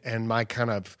 And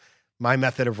my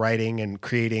method of writing and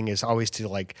creating is always to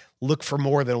like look for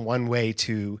more than one way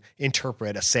to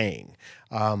interpret a saying.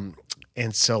 And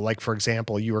so like, for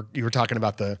example, you were talking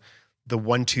about the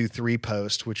 1, 2, 3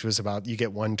 post, which was about, you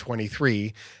get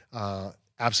 123.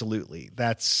 Absolutely.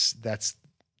 That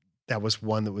was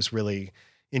one that was really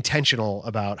intentional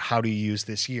about how do you use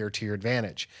this year to your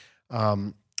advantage.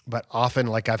 But often,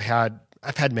 like I've had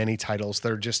many titles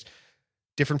that are just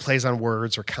different plays on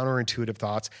words or counterintuitive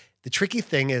thoughts. The tricky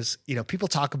thing is, people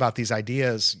talk about these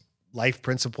ideas, life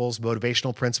principles,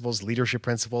 motivational principles, leadership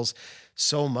principles,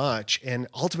 so much. And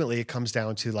ultimately it comes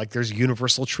down to like, there's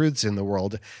universal truths in the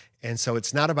world. And so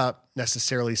it's not about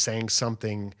necessarily saying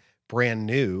something brand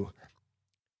new.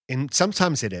 And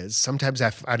sometimes it is. Sometimes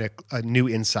I've had a new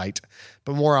insight,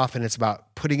 but more often it's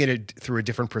about putting it through a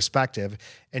different perspective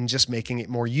and just making it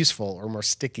more useful or more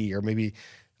sticky, or maybe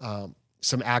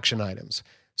some action items.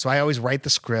 So I always write the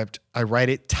script. I write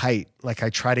it tight. Like I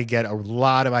try to get a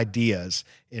lot of ideas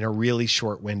in a really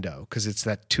short window because it's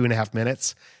that 2.5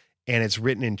 minutes, and it's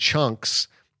written in chunks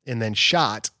and then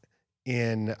shot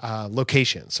in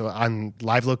locations. So on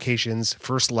live locations,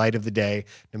 first light of the day,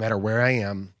 no matter where I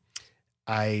am,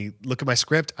 I look at my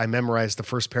script, I memorize the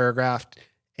first paragraph,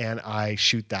 and I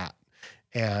shoot that.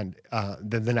 And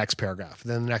then the next paragraph,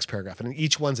 then the next paragraph. And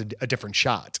each one's a different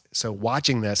shot. So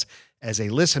watching this as a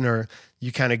listener,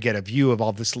 you kind of get a view of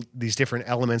all these different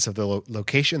elements of the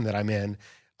location that I'm in.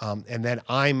 And then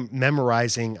I'm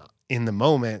memorizing in the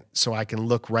moment so I can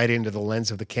look right into the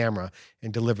lens of the camera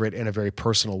and deliver it in a very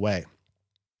personal way.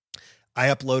 I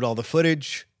upload all the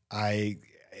footage.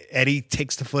 Eddie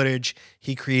takes the footage,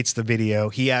 he creates the video,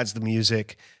 he adds the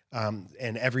music,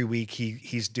 and every week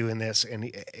he's doing this,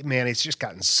 and man, it's just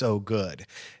gotten so good.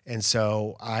 And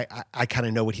so I kind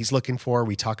of know what he's looking for.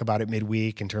 We talk about it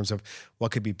midweek in terms of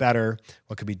what could be better,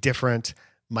 what could be different,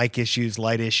 mic issues,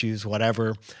 light issues,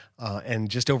 whatever. And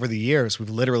just over the years, we've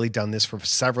literally done this for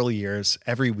several years,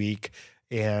 every week,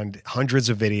 and hundreds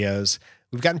of videos.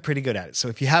 We've gotten pretty good at it. So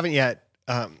if you haven't yet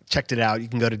checked it out, you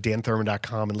can go to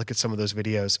danthurman.com and look at some of those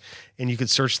videos, and you can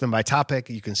search them by topic.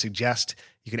 You can suggest,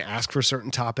 you can ask for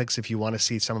certain topics if you want to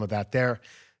see some of that there.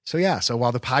 So yeah, so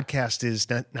while the podcast is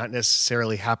not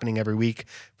necessarily happening every week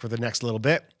for the next little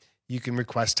bit, you can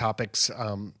request topics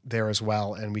there as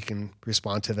well, and we can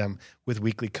respond to them with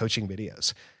weekly coaching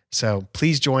videos. So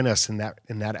please join us in that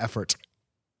effort.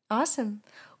 Awesome.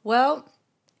 Well,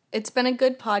 it's been a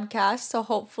good podcast, so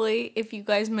hopefully if you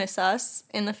guys miss us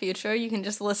in the future, you can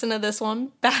just listen to this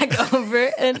one back over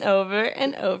and over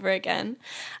and over again,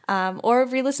 or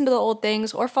re-listen to the old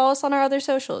things, or follow us on our other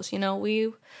socials.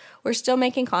 We're still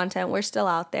making content. We're still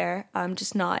out there,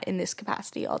 just not in this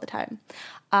capacity all the time.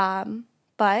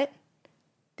 But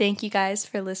Thank you guys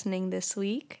for listening this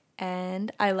week.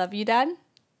 And I love you, Dad.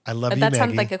 I love you, That Maggie.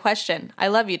 sounds like a question. I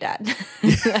love you, Dad.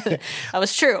 That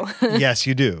was true. Yes,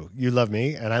 you do. You love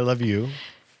me, and I love you,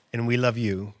 and we love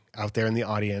you out there in the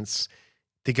audience.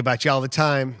 Think about you all the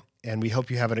time, and we hope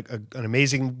you have an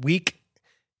amazing week,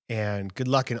 and good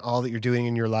luck in all that you're doing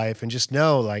in your life. And just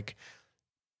know, like,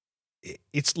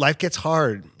 it's life gets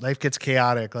hard, life gets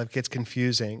chaotic, life gets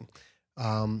confusing.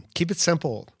 Keep it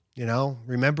simple,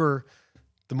 Remember,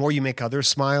 the more you make others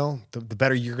smile, the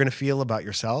better you're going to feel about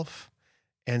yourself.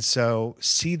 And so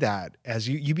see that as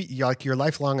like your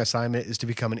lifelong assignment is to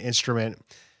become an instrument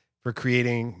for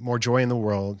creating more joy in the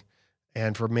world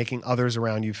and for making others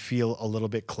around you feel a little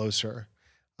bit closer.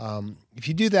 If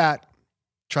you do that,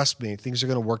 trust me, things are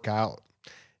going to work out,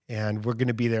 and we're going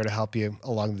to be there to help you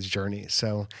along this journey.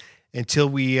 So until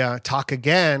we talk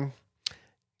again,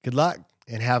 good luck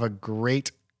and have a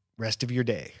great rest of your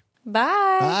day.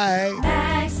 Bye. Bye.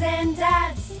 Max and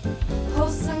Dad's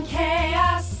wholesome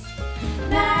chaos.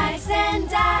 Max and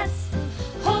Dad's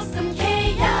wholesome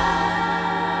chaos.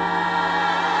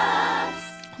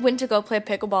 Went to go play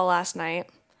pickleball last night,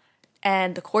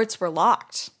 and the courts were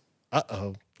locked.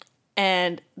 Uh-oh.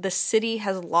 And the city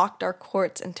has locked our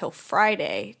courts until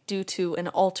Friday due to an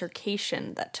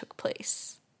altercation that took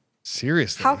place.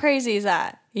 Seriously? How crazy is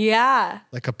that? Yeah.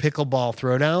 Like a pickleball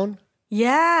throwdown?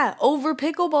 Yeah, over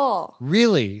pickleball.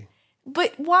 Really?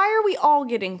 But why are we all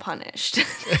getting punished?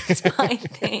 That's my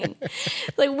thing.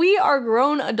 Like, we are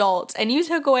grown adults, and you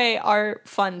took away our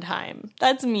fun time.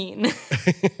 That's mean.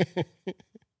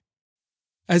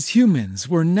 As humans,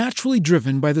 we're naturally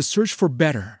driven by the search for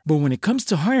better. But when it comes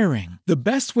to hiring, the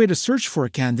best way to search for a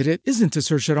candidate isn't to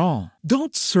search at all.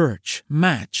 Don't search,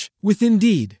 match with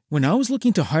Indeed. When I was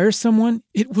looking to hire someone,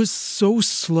 it was so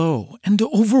slow and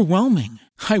overwhelming.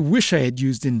 I wish I had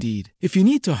used Indeed. If you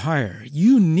need to hire,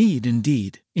 you need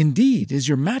Indeed. Indeed is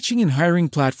your matching and hiring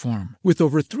platform with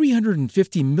over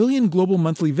 350 million global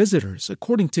monthly visitors,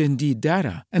 according to Indeed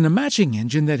data, and a matching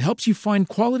engine that helps you find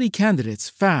quality candidates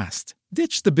fast.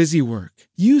 Ditch the busy work.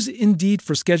 Use Indeed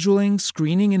for scheduling,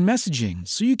 screening, and messaging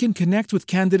so you can connect with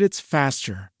candidates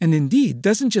faster. And Indeed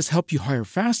doesn't just help you hire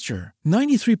faster.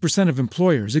 93% of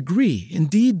employers agree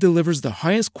Indeed delivers the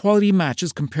highest quality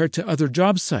matches compared to other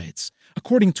job sites,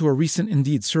 according to a recent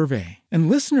Indeed survey. And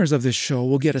listeners of this show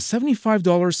will get a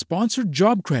 $75 sponsored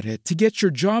job credit to get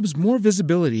your jobs more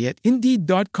visibility at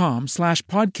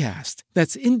Indeed.com/podcast.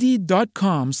 That's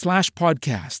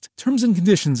Indeed.com/podcast. Terms and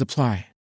conditions apply.